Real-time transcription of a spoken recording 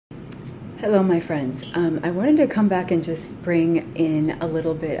Hello, my friends. I wanted to come back and just bring in a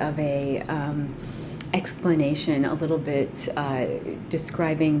little bit of a explanation, a little bit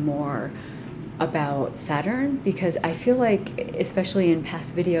describing more about Saturn, because I feel like, especially in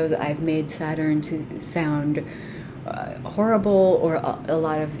past videos, I've made Saturn to sound horrible or a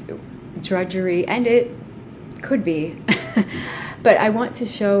lot of drudgery, and it could be. But I want to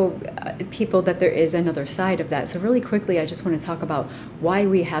show people that there is another side of that. So really quickly, I just want to talk about why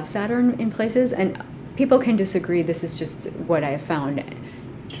we have Saturn in places. And people can disagree. This is just what I have found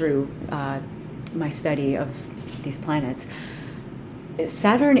through my study of these planets.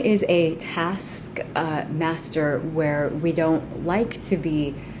 Saturn is a task master where we don't like to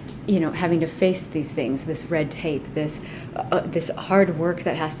be, having to face these things, this red tape, this hard work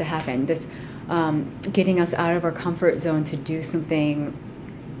that has to happen, this getting us out of our comfort zone to do something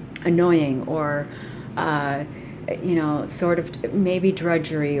annoying or, sort of maybe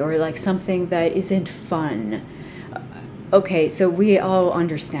drudgery or like something that isn't fun. Okay, so we all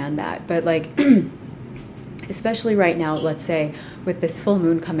understand that, but like, especially right now, let's say with this full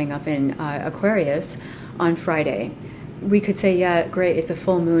moon coming up in Aquarius on Friday, we could say, yeah, great, it's a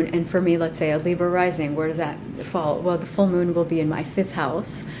full moon. And for me, let's say a Libra rising, where does that fall? Well, the full moon will be in my 5th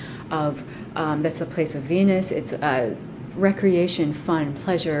house of, that's a place of Venus. It's recreation, fun,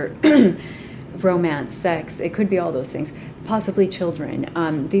 pleasure, romance, sex. It could be all those things, possibly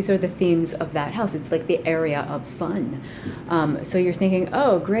children. These are the themes of that house. It's like the area of fun. So you're thinking,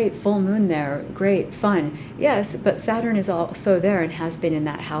 oh, great, full moon there, great, fun. Yes, but Saturn is also there and has been in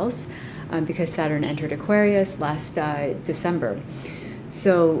that house because Saturn entered Aquarius last December.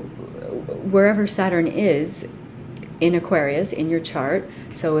 So wherever Saturn is in Aquarius in your chart,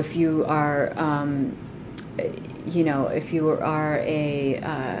 so if you are, if you are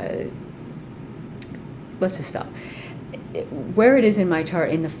a, let's just stop. Where it is in my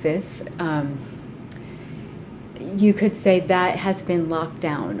chart in the 5th, you could say that has been locked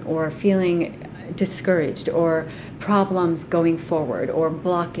down or feeling discouraged or problems going forward or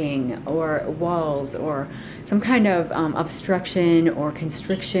blocking or walls or some kind of obstruction or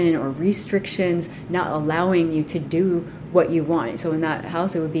constriction or restrictions not allowing you to do what you want. So in that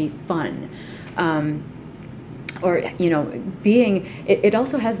house, it would be fun. Or, being, it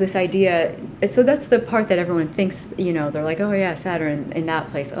also has this idea, so that's the part that everyone thinks, they're like, oh yeah, Saturn in that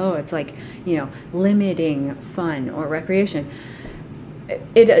place. Oh, it's like, limiting fun or recreation.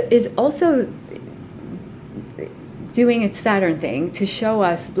 It is also doing its Saturn thing to show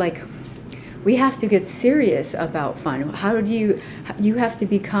us, like, we have to get serious about fun. How do you have to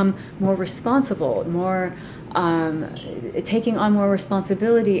become more responsible, more, taking on more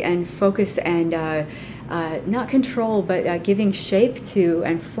responsibility and focus and not control, but giving shape to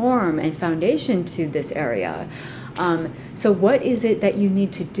and form and foundation to this area. So what is it that you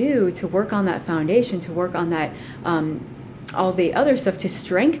need to do to work on that foundation, to work on that, all the other stuff to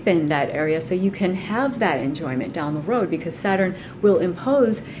strengthen that area so you can have that enjoyment down the road? Because Saturn will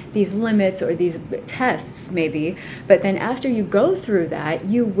impose these limits or these tests maybe, but then after you go through that,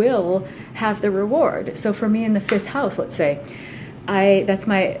 you will have the reward. So for me in the 5th house, let's say, that's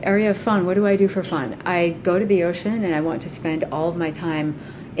my area of fun. What do I do for fun? I go to the ocean and I want to spend all of my time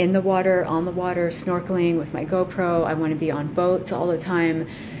in the water, on the water, snorkeling with my GoPro. I want to be on boats all the time,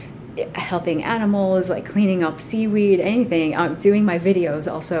 helping animals, like cleaning up seaweed, anything. Doing my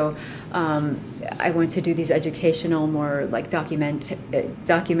videos also. I want to do these educational, more like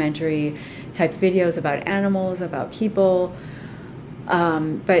documentary type videos about animals, about people.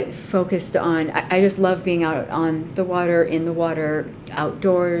 But focused on, I just love being out on the water, in the water,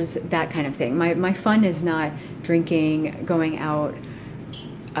 outdoors, that kind of thing. My fun is not drinking, going out,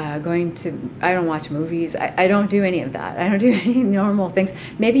 I don't watch movies. I don't do any of that. I don't do any normal things.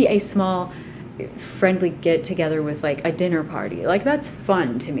 Maybe a small friendly get together with like a dinner party. Like that's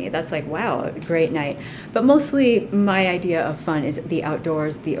fun to me. That's like, wow, a great night. But mostly my idea of fun is the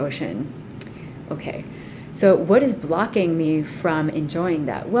outdoors, the ocean. Okay. So what is blocking me from enjoying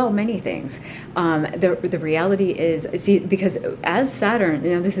that? Well, many things. The reality is, because as Saturn,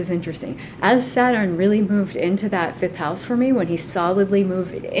 this is interesting, as Saturn really moved into that 5th house for me, when he solidly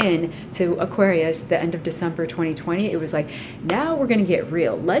moved in to Aquarius the end of December 2020, it was like, now we're going to get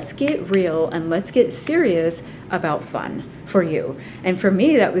real. Let's get real and let's get serious about fun for you. And for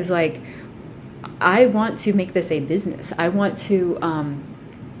me, that was like, I want to make this a business. I want to...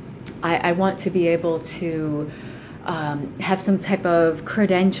 I want to be able to have some type of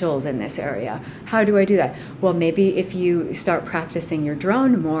credentials in this area. How do I do that? Well, maybe if you start practicing your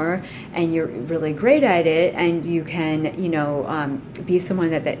drone more and you're really great at it, and you can, be someone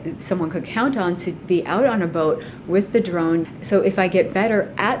that someone could count on to be out on a boat with the drone. So if I get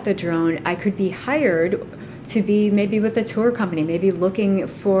better at the drone, I could be hired to be maybe with a tour company, maybe looking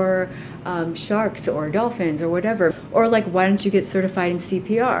for sharks or dolphins or whatever. Or like, why don't you get certified in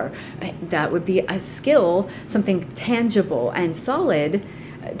CPR? That would be a skill, something tangible and solid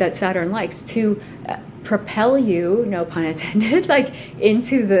that Saturn likes to propel you, no pun intended, like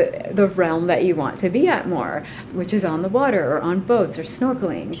into the realm that you want to be at more, which is on the water or on boats or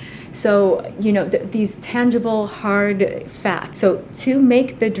snorkeling. So, these tangible, hard facts. So to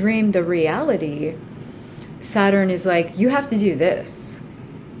make the dream the reality, Saturn is like, you have to do this.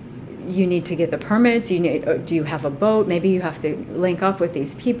 You need to get the permits. Do you have a boat? Maybe you have to link up with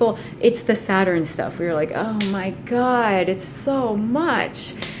these people. It's the Saturn stuff where you're like, oh my God, it's so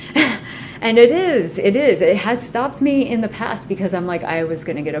much. And it is. It has stopped me in the past because I'm like, I was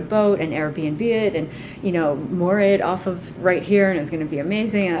going to get a boat and Airbnb it and, moor it off of right here, and it's going to be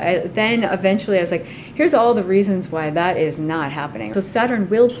amazing. Then eventually I was like, here's all the reasons why that is not happening. So Saturn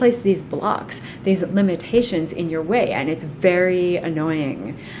will place these blocks, these limitations in your way, and it's very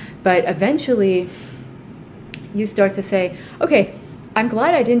annoying. But eventually you start to say, okay, I'm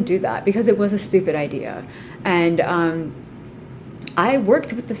glad I didn't do that because it was a stupid idea. And, I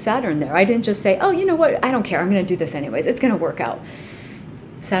worked with the Saturn there. I didn't just say, oh, you know what? I don't care. I'm going to do this anyways. It's going to work out.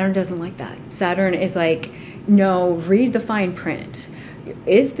 Saturn doesn't like that. Saturn is like, no, read the fine print.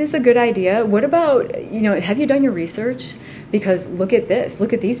 Is this a good idea? What about, have you done your research? Because look at this.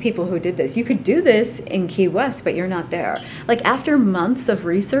 Look at these people who did this. You could do this in Key West, but you're not there. Like after months of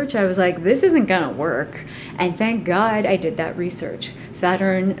research, I was like, this isn't going to work. And thank God I did that research.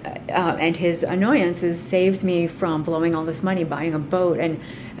 Saturn and his annoyances saved me from blowing all this money, buying a boat, and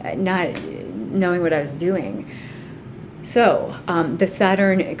not knowing what I was doing. So the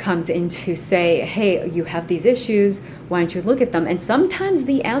Saturn comes in to say, hey, you have these issues, why don't you look at them? And sometimes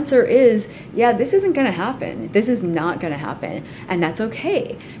the answer is, yeah, this isn't going to happen. This is not going to happen. And that's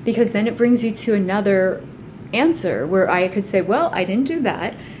okay, because then it brings you to another answer where I could say, well, I didn't do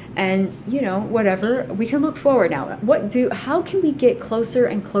that. And, whatever, we can look forward now. How can we get closer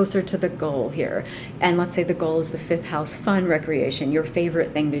and closer to the goal here? And let's say the goal is the 5th house, fun, recreation, your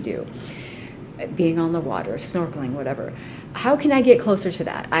favorite thing to do. Being on the water, snorkeling, whatever. How can I get closer to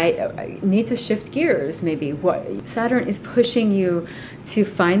that? I need to shift gears, maybe. What Saturn is pushing you to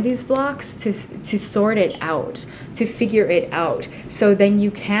find these blocks, to sort it out, to figure it out. So then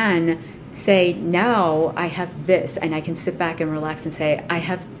you can say, now I have this, and I can sit back and relax and say, I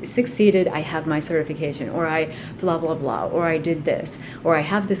have succeeded, I have my certification, or I blah, blah, blah, or I did this, or I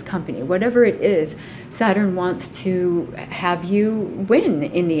have this company. Whatever it is, Saturn wants to have you win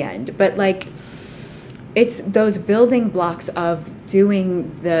in the end. But like, it's those building blocks of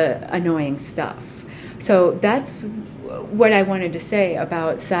doing the annoying stuff. So that's what I wanted to say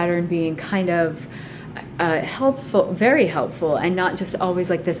about Saturn being kind of helpful, very helpful, and not just always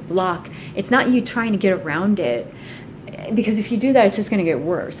like this block. It's not you trying to get around it, because if you do that, it's just going to get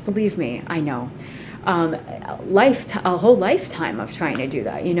worse. Believe me, I know. A whole lifetime of trying to do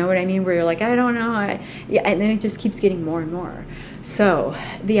that. You know what I mean? Where you're like, I don't know. And then it just keeps getting more and more. So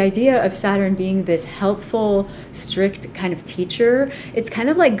the idea of Saturn being this helpful, strict kind of teacher, it's kind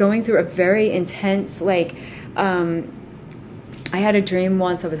of like going through a very intense, I had a dream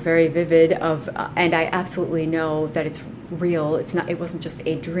once that was very vivid and I absolutely know that it's real. It wasn't just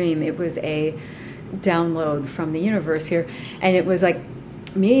a dream. It was a download from the universe here. And it was like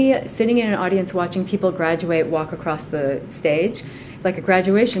me sitting in an audience watching people graduate, walk across the stage, like a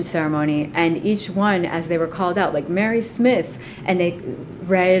graduation ceremony, and each one, as they were called out, like Mary Smith, and they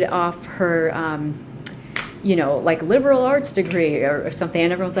read off her, like liberal arts degree or something,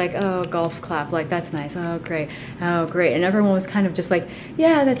 and everyone's like, oh, golf clap, like that's nice, oh great, and everyone was kind of just like,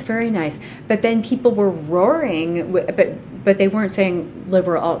 yeah, that's very nice. But then people were roaring, but they weren't saying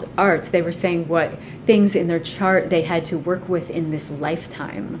liberal arts, they were saying what things in their chart they had to work with in this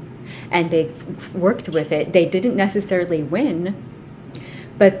lifetime, and they worked with it. They didn't necessarily win,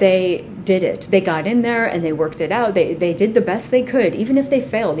 but they did it. They got in there and they worked it out. They did the best they could, even if they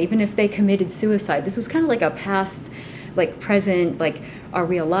failed, even if they committed suicide. This was kind of like a past, like present, like, are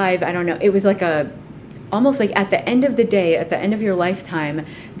we alive? I don't know. It was like almost like at the end of the day, at the end of your lifetime,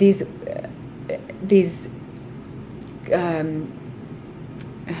 these I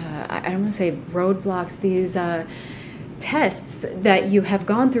don't want to say roadblocks, these tests that you have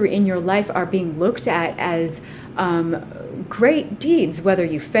gone through in your life are being looked at as great deeds, whether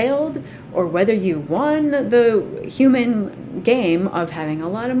you failed or whether you won the human game of having a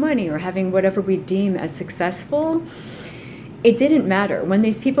lot of money or having whatever we deem as successful. It didn't matter. When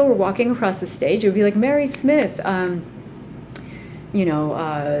these people were walking across the stage, it would be like Mary Smith,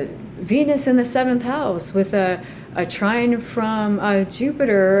 Venus in the 7th house with a trine from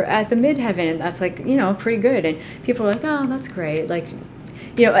Jupiter at the midheaven. That's like, pretty good. And people are like, oh, that's great. Like,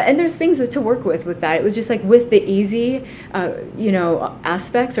 and there's things to work with that. It was just like with the easy,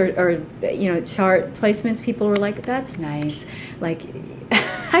 aspects or chart placements, people were like, that's nice. Like,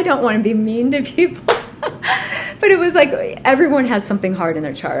 I don't want to be mean to people. But it was like everyone has something hard in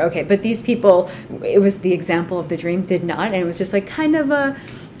their chart. Okay, but these people, it was the example of the dream, did not. And it was just like kind of a,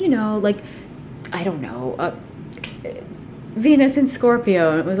 like, I don't know, Venus in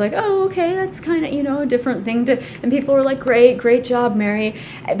Scorpio. And it was like, oh, okay, that's kind of, a different thing to, and people were like, great job, Mary.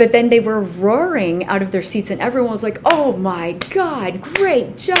 But then they were roaring out of their seats and everyone was like, oh my God,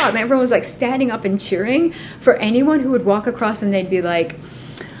 great job. And everyone was like standing up and cheering for anyone who would walk across and they'd be like,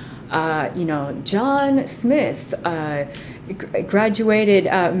 John Smith graduated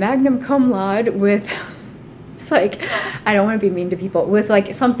magna cum laude with, it's like, I don't want to be mean to people, with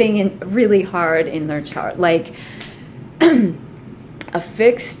like something really hard in their chart, like a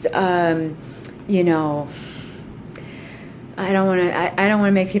fixed, I don't want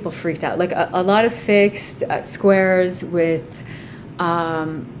to make people freaked out, like a lot of fixed squares with,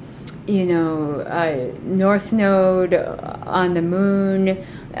 North Node on the moon,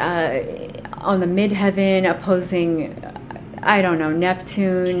 on the midheaven opposing, I don't know,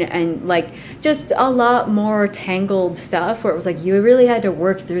 Neptune, and like just a lot more tangled stuff where it was like you really had to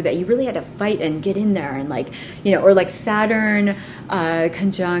work through that. You really had to fight and get in there, and like, or like Saturn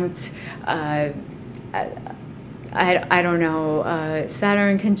conjunct, I don't know,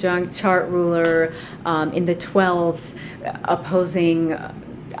 Saturn conjunct chart ruler in the 12th opposing,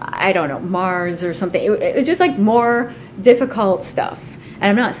 I don't know, Mars or something. It was just like more difficult stuff. And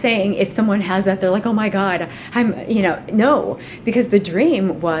I'm not saying if someone has that, they're like, oh my God, no, because the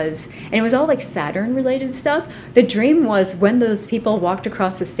dream was, and it was all like Saturn related stuff. The dream was when those people walked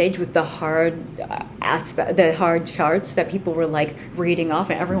across the stage with the hard the hard charts that people were like reading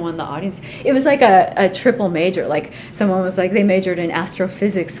off, and everyone in the audience, it was like a triple major. Like someone was like, they majored in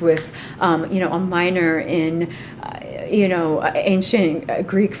astrophysics with, a minor in, ancient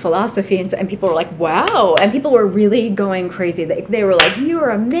Greek philosophy, and people were like, wow, and people were really going crazy. They were like, you're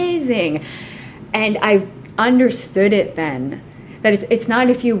amazing. And I understood it then, that it's not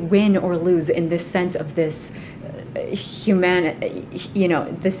if you win or lose in this sense of this the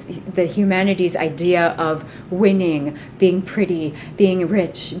humanity's idea of winning, being pretty, being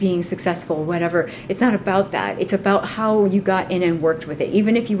rich, being successful, whatever. It's not about that. It's about how you got in and worked with it.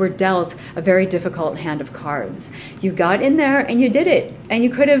 Even if you were dealt a very difficult hand of cards, you got in there and you did it. And you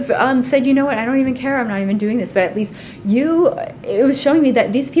could have said, you know what, I don't even care, I'm not even doing this. But at least it was showing me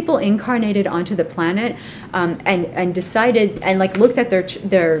that these people incarnated onto the planet and decided and like looked at their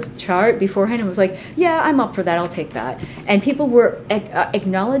chart beforehand and was like, yeah, I'm up for that, I'll take that. And people were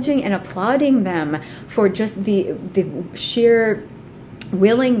acknowledging and applauding them for just the sheer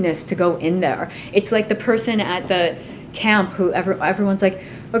willingness to go in there. It's like the person at the camp who everyone's like,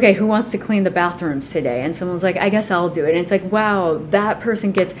 okay, who wants to clean the bathrooms today? And someone's like, I guess I'll do it. And it's like, wow, that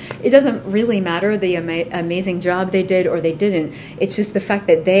person gets, it doesn't really matter the amazing job they did or they didn't. It's just the fact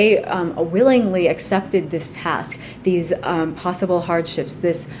that they willingly accepted this task, these possible hardships,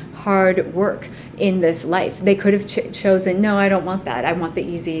 this hard work in this life. They could have chosen, no, I don't want that. I want the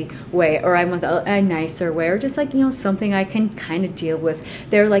easy way, or I want a nicer way, or just like, something I can kind of deal with.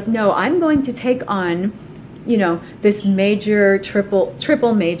 They're like, no, I'm going to take on this major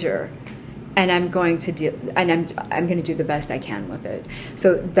triple major, and I'm going to do, and I'm going to do the best I can with it.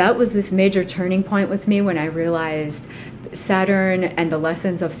 So that was this major turning point with me when I realized Saturn and the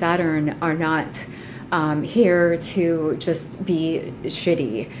lessons of Saturn are not here to just be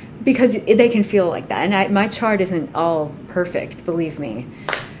shitty, because they can feel like that. And my chart isn't all perfect, believe me.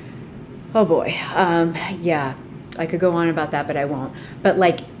 Oh boy, yeah, I could go on about that, but I won't. But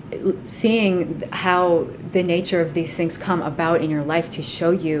like, seeing how the nature of these things come about in your life to show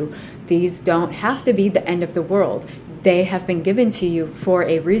you these don't have to be the end of the world. They have been given to you for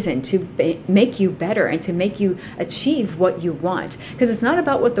a reason, to make you better and to make you achieve what you want. Because it's not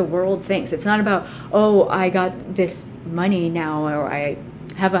about what the world thinks. It's not about, oh, I got this money now, or I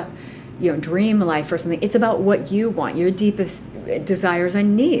have a dream life or something. It's about what you want, your deepest desires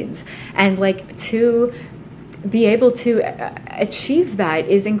and needs. And like to be able to achieve that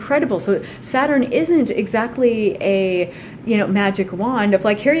is incredible. So Saturn isn't exactly a, you know, magic wand of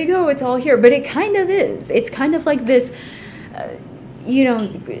like, here you go, it's all here, but it kind of is. It's kind of like this, you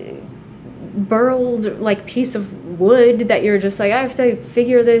know, burled like piece of wood that you're just like, I have to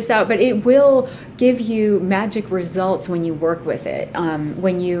figure this out, but it will give you magic results when you work with it,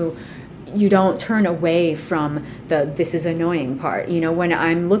 when you don't turn away from the this is annoying part. You know, when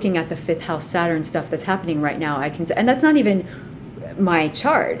I'm looking at the 5th house Saturn stuff that's happening right now, I can, and that's not even my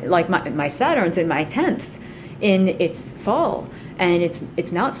chart, like my Saturn's in my 10th in its fall, and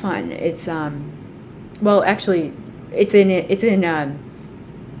it's not fun. It's well, actually it's in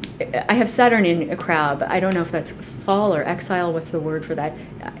I have Saturn in a crab. I don't know if that's fall or exile. What's the word for that?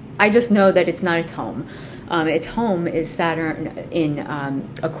 I just know that it's not its home. Its home is Saturn in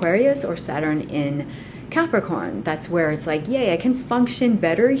Aquarius or Saturn in Capricorn. That's where it's like, yay, I can function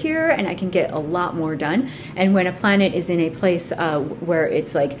better here and I can get a lot more done. And when a planet is in a place where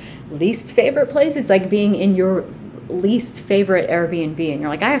it's like least favorite place, it's like being in your least favorite Airbnb, and you're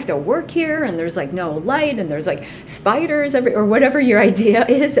like, I have to work here, and there's like no light, and there's like spiders or whatever your idea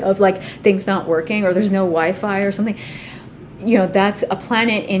is of like things not working, or there's no Wi-Fi or something. You know, that's a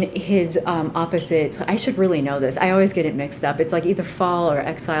planet in his opposite. I should really know this. I always get it mixed up. It's like either fall or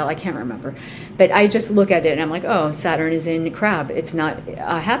exile. I can't remember. But I just look at it and I'm like, oh, Saturn is in crab. It's not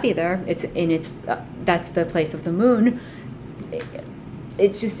happy there. It's in its, that's the place of the moon.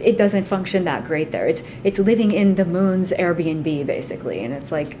 It's just, it doesn't function that great there. It's living in the moon's Airbnb basically. And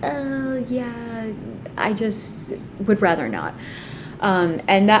it's like, oh yeah, I just would rather not.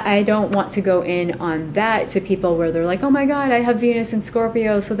 And that I don't want to go in on that to people where they're like, oh my God, I have Venus in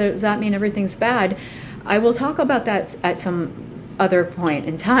Scorpio, so does that mean everything's bad? I will talk about that at some other point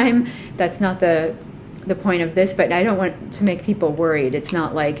in time. That's not the point of this, but I don't want to make people worried. It's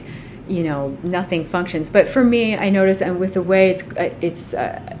not like, you know, nothing functions. But for me, I notice, and with the way it's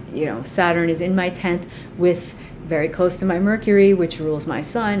you know, Saturn is in my 10th with very close to my Mercury, which rules my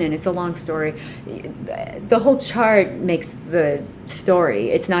sun, and it's a long story. The whole chart makes the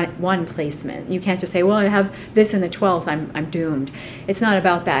story. It's not one placement. You can't just say, well, I have this in the 12th, I'm doomed. It's not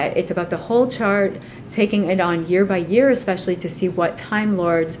about that. It's about the whole chart, taking it on year by year, especially to see what time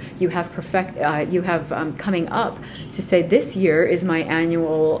lords you have coming up, to say this year is my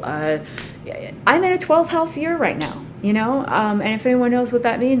annual, I'm in a 12th house year right now, you know? And if anyone knows what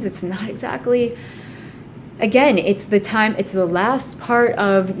that means, it's not exactly... Again, it's the time, it's the last part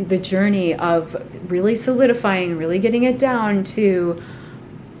of the journey of really solidifying, really getting it down to,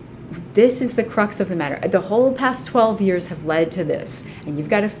 this is the crux of the matter. The whole past 12 years have led to this, and you've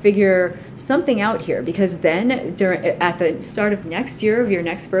got to figure something out here, because then at the start of next year, of your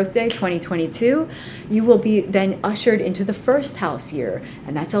next birthday, 2022, you will be then ushered into the 1st house year,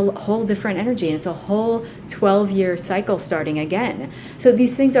 and that's a whole different energy, and it's a whole 12-year cycle starting again. So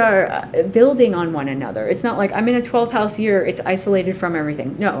these things are building on one another. It's not like I'm in a 12th house year, it's isolated from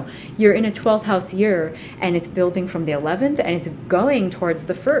everything. No, you're in a 12th house year, and it's building from the 11th, and it's going towards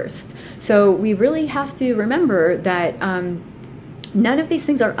the 1st. So we really have to remember that none of these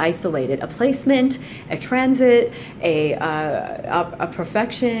things are isolated. A placement, a transit, a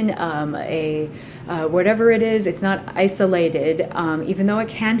perfection, whatever it is, it's not isolated, even though it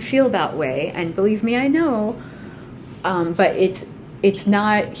can feel that way. And believe me, I know, but it's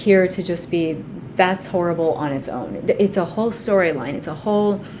not here to just be, that's horrible on its own. It's a whole storyline. It's a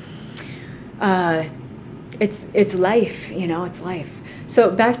whole, it's life, you know, it's life. So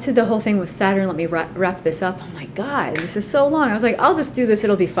back to the whole thing with Saturn, let me wrap this up. Oh my God, this is so long. I was like, I'll just do this,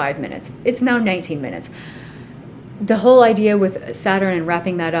 it'll be 5 minutes. It's now 19 minutes. The whole idea with Saturn and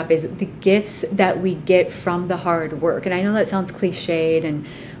wrapping that up is the gifts that we get from the hard work. And I know that sounds cliched and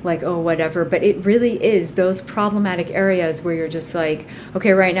like, oh, whatever, but it really is those problematic areas where you're just like,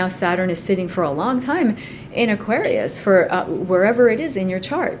 okay, right now Saturn is sitting for a long time in Aquarius, for wherever it is in your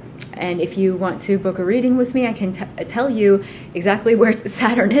chart. And if you want to book a reading with me, I can tell you exactly where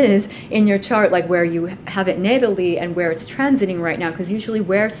Saturn is in your chart, like where you have it natally and where it's transiting right now. Because usually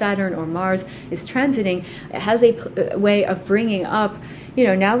where Saturn or Mars is transiting, it has a way of bringing up, you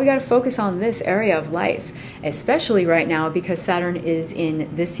know, now we got to focus on this area of life, especially right now because Saturn is in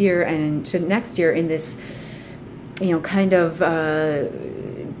this year and to next year in this, you know, kind of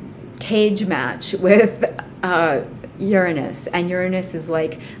cage match with Uranus. And Uranus is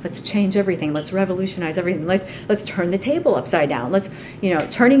like, let's change everything, let's revolutionize everything, let's turn the table upside down, let's, you know,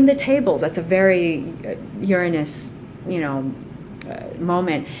 turning the tables. That's a very Uranus, you know,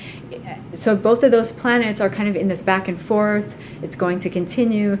 moment. So both of those planets are kind of in this back and forth. It's going to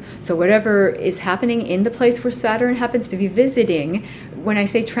continue. So whatever is happening in the place where Saturn happens to be visiting, when I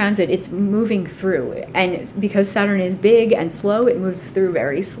say transit, it's moving through. And because Saturn is big and slow, it moves through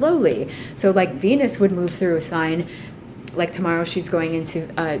very slowly. So like Venus would move through a sign, like tomorrow she's going into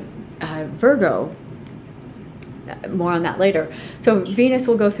Virgo. More on that later. So Venus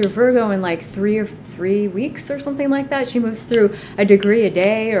will go through Virgo in like 3 weeks or something like that. She moves through a degree a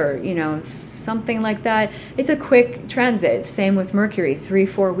day, or something like that. It's a quick transit. Same with Mercury,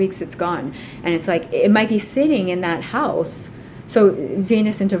 3-4 weeks it's gone. And it's like it might be sitting in that house. So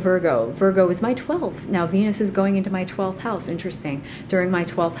Venus into Virgo. Virgo is my 12th. Now Venus is going into my 12th house. Interesting. During my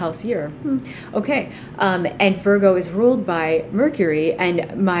 12th house year. Okay. And Virgo is ruled by Mercury,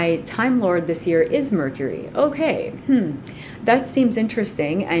 and my Time Lord this year is Mercury. Okay. That seems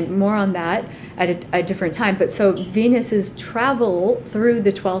interesting, and more on that at a different time. But so Venus's travel through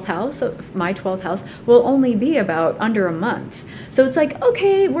the 12th house, my 12th house, will only be about under a month. So it's like,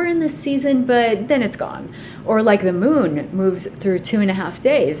 okay, we're in this season, but then it's gone. Or like the moon moves through 2.5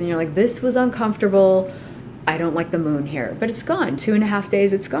 days, and you're like, this was uncomfortable. I don't like the moon here, but it's gone. 2.5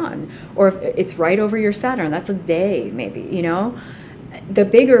 days, it's gone. Or if it's right over your Saturn, that's a day maybe, The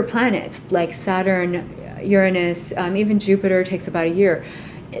bigger planets like Saturn, Uranus, even Jupiter takes about a year.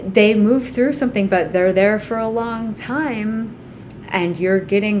 They move through something, but they're there for a long time, and you're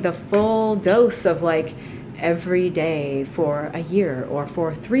getting the full dose of like every day for a year or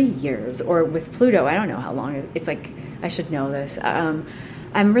for 3 years. Or with Pluto, I don't know how long. It's like, I should know this.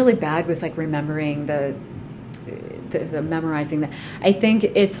 I'm really bad with like remembering the memorizing that. I think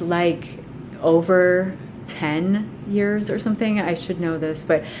it's like over 10 years or something. I should know this,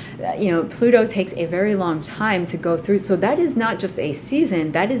 but Pluto takes a very long time to go through. So that is not just a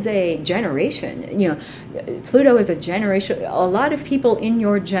season, that is a generation. Pluto is a generation. A lot of people in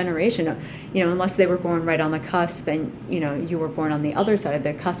your generation, unless they were born right on the cusp and you were born on the other side of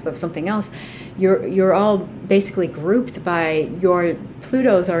the cusp of something else, you're all basically grouped by your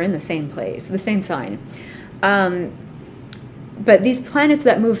Plutos are in the same place, the same sign. But these planets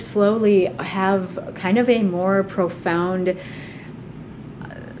that move slowly have kind of a more profound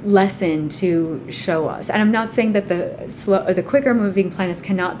lesson to show us. And I'm not saying that the quicker moving planets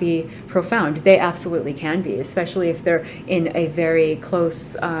cannot be profound. They absolutely can be, especially if they're in a very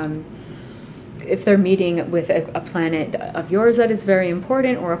close, if they're meeting with a planet of yours that is very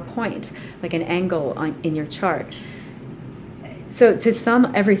important, or a point, like an angle in your chart. So to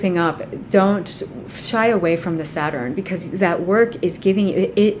sum everything up, don't shy away from the Saturn, because that work is giving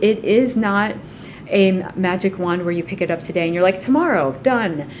you, it is not a magic wand where you pick it up today and you're like, tomorrow,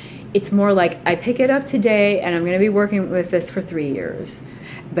 done. It's more like, I pick it up today and I'm going to be working with this for 3 years,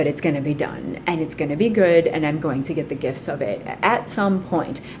 but it's going to be done and it's going to be good, and I'm going to get the gifts of it at some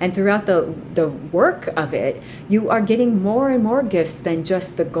point. And throughout the work of it, you are getting more and more gifts than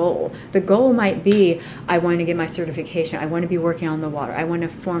just the goal. The goal might be, I want to get my certification, I want to be working on the water, I want to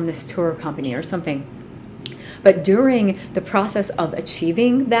form this tour company or something. But during the process of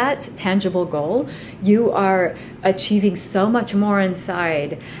achieving that tangible goal, you are achieving so much more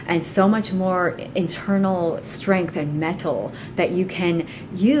inside and so much more internal strength and metal that you can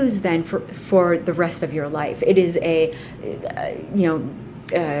use then for the rest of your life. It is a,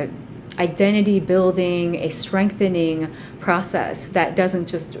 identity building, a strengthening process that doesn't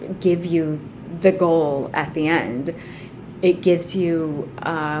just give you the goal at the end. It gives you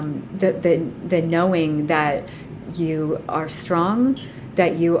the knowing that you are strong,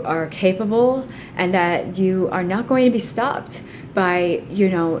 that you are capable, and that you are not going to be stopped by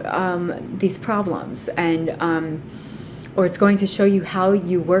these problems, and or it's going to show you how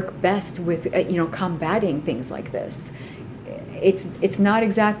you work best with combating things like this. It's not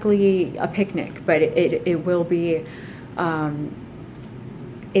exactly a picnic, but it will be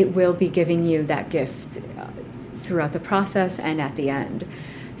giving you that gift throughout the process and at the end.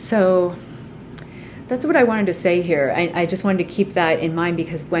 So that's what I wanted to say here. I just wanted to keep that in mind,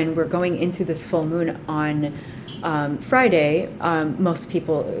 because when we're going into this full moon on Friday, most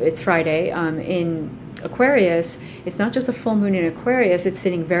people, it's Friday, in Aquarius, it's not just a full moon in Aquarius, it's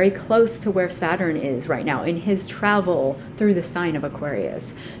sitting very close to where Saturn is right now in his travel through the sign of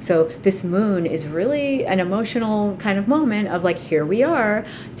Aquarius. So this moon is really an emotional kind of moment of like, here we are,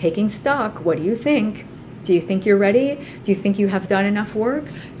 taking stock. What do you think? Do you think you're ready? Do you think you have done enough work?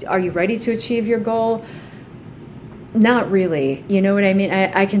 Are you ready to achieve your goal? Not really. You know what I mean?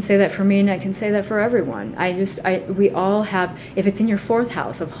 I can say that for me, and I can say that for everyone. We all have, if it's in your 4th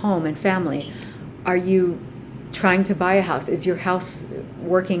house of home and family, are you trying to buy a house? Is your house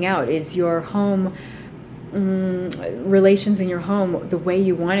working out? Is your home, relations in your home the way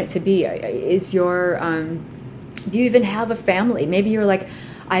you want it to be? Is your, do you even have a family? Maybe you're like,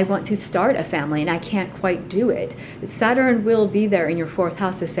 I want to start a family and I can't quite do it. Saturn will be there in your fourth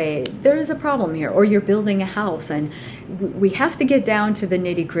house to say, there is a problem here, or you're building a house and we have to get down to the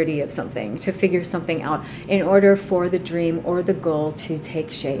nitty-gritty of something to figure something out in order for the dream or the goal to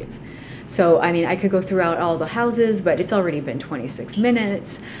take shape. So, I mean, I could go throughout all the houses, but it's already been 26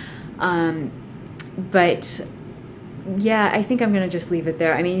 minutes. But yeah, I think I'm going to just leave it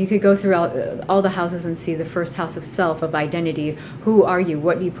there. I mean, you could go throughout all the houses and see the first house of self, of identity. Who are you?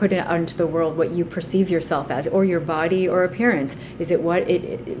 What do you put out into the world? What you perceive yourself as, or your body or appearance? Is it what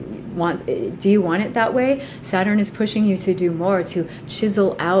do you want it that way? Saturn is pushing you to do more, to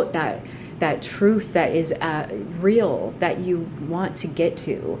chisel out that truth that is real, that you want to get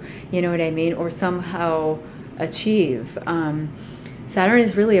to, you know what I mean? Or somehow achieve. Saturn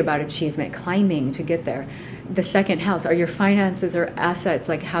is really about achievement, climbing to get there. The second house are your finances or assets,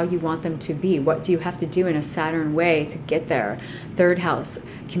 like how you want them to be. What do you have to do in a Saturn way to get there? Third house,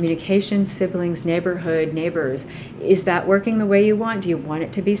 communication, siblings, neighborhood, neighbors. Is that working the way you want? Do you want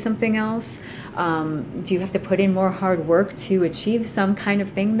it to be something else? Do you have to put in more hard work to achieve some kind of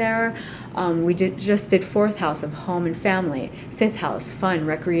thing there? We just did fourth house of home and family. Fifth house, fun,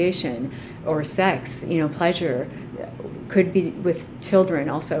 recreation, or sex, pleasure. Could be with children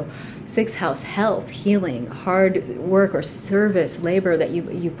also. Sixth house, health, healing, hard work or service, labor that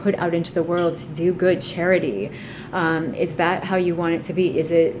you put out into the world to do good, charity. Is that how you want it to be?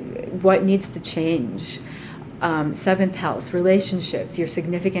 Is it what needs to change? Seventh house, relationships, your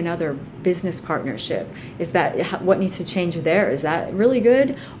significant other, business partnership. Is that what needs to change there? Is that really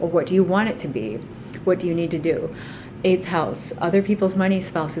good? Or what do you want it to be? What do you need to do? Eighth house, other people's money,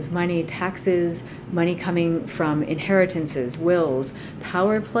 spouses' money, taxes, money coming from inheritances, wills,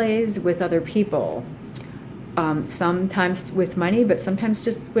 power plays with other people. Sometimes with money, but sometimes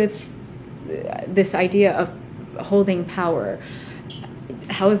just with this idea of holding power.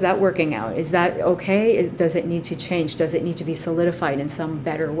 How is that working out? Is that okay? Does it need to change? Does it need to be solidified in some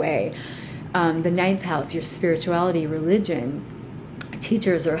better way? The ninth house, your spirituality, religion,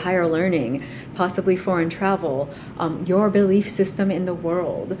 teachers or higher learning, possibly foreign travel, your belief system in the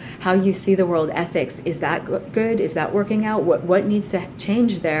world, how you see the world, ethics. Is that good? Is that working out? What needs to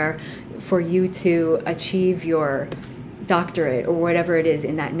change there for you to achieve your doctorate or whatever it is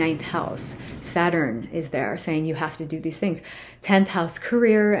in that ninth house? Saturn is there saying you have to do these things. 10th house,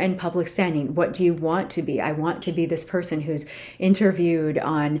 career and public standing. What do you want to be? I want to be this person who's interviewed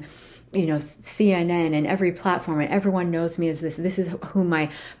on CNN and every platform, and everyone knows me as this. This is who my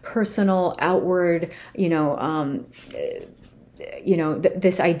personal outward,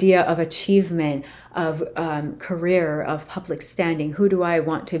 this idea of achievement, of career, of public standing. Who do I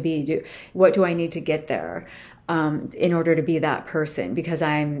want to be? What do I need to get there in order to be that person? Because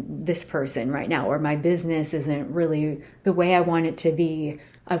I'm this person right now, or my business isn't really the way I want it to be.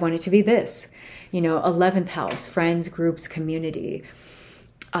 I want it to be this. 11th house, friends, groups, community.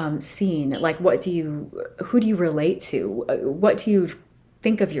 Scene, like who do you relate to? What do you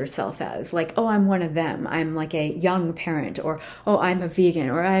think of yourself as? Like, oh, I'm one of them. I'm like a young parent, or, oh, I'm a vegan,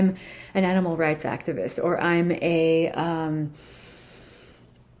 or I'm an animal rights activist, or I'm a,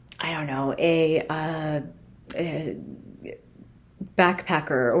 a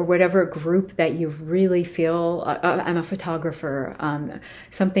backpacker, or whatever group that you really feel. I'm a photographer,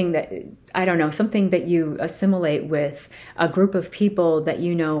 something that you assimilate with a group of people that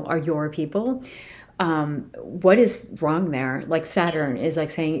are your people. What is wrong there? Like Saturn is like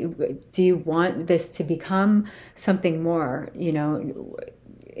saying, do you want this to become something more,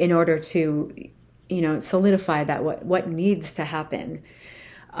 in order to, solidify that what needs to happen?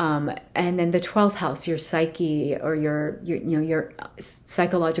 And then the 12th house, your psyche, or your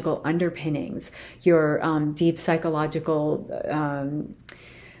psychological underpinnings, your deep psychological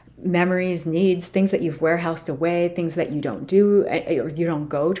memories, needs, things that you've warehoused away, things that you don't do or you don't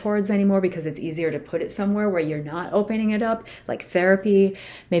go towards anymore because it's easier to put it somewhere where you're not opening it up, like therapy,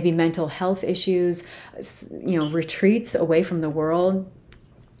 maybe mental health issues, retreats away from the world,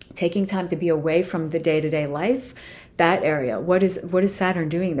 taking time to be away from the day-to-day life. That area, what is Saturn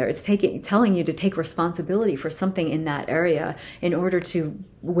doing there? It's telling you to take responsibility for something in that area in order to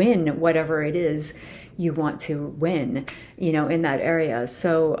win whatever it is you want to win, in that area.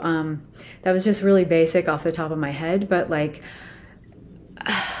 So that was just really basic off the top of my head, but like,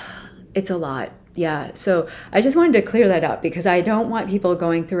 it's a lot. Yeah. So I just wanted to clear that up because I don't want people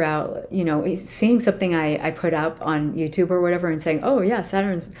going throughout, seeing something I put up on YouTube or whatever and saying, oh yeah,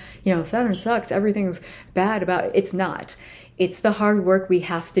 Saturn sucks. Everything's bad about it. It's not. It's the hard work we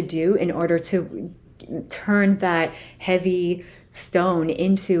have to do in order to turn that heavy stone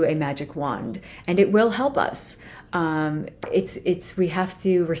into a magic wand, and it will help us. We have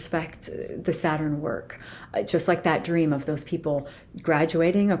to respect the Saturn work, just like that dream of those people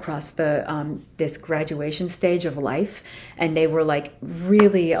graduating across the this graduation stage of life, and they were like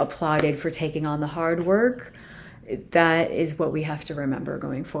really applauded for taking on the hard work. That is what we have to remember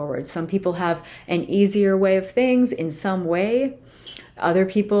going forward. Some people have an easier way of things in some way. Other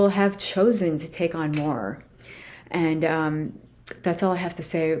people have chosen to take on more. And that's all I have to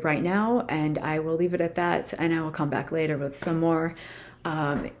say right now. And I will leave it at that. And I will come back later with some more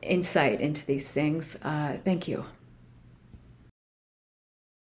insight into these things. Thank you.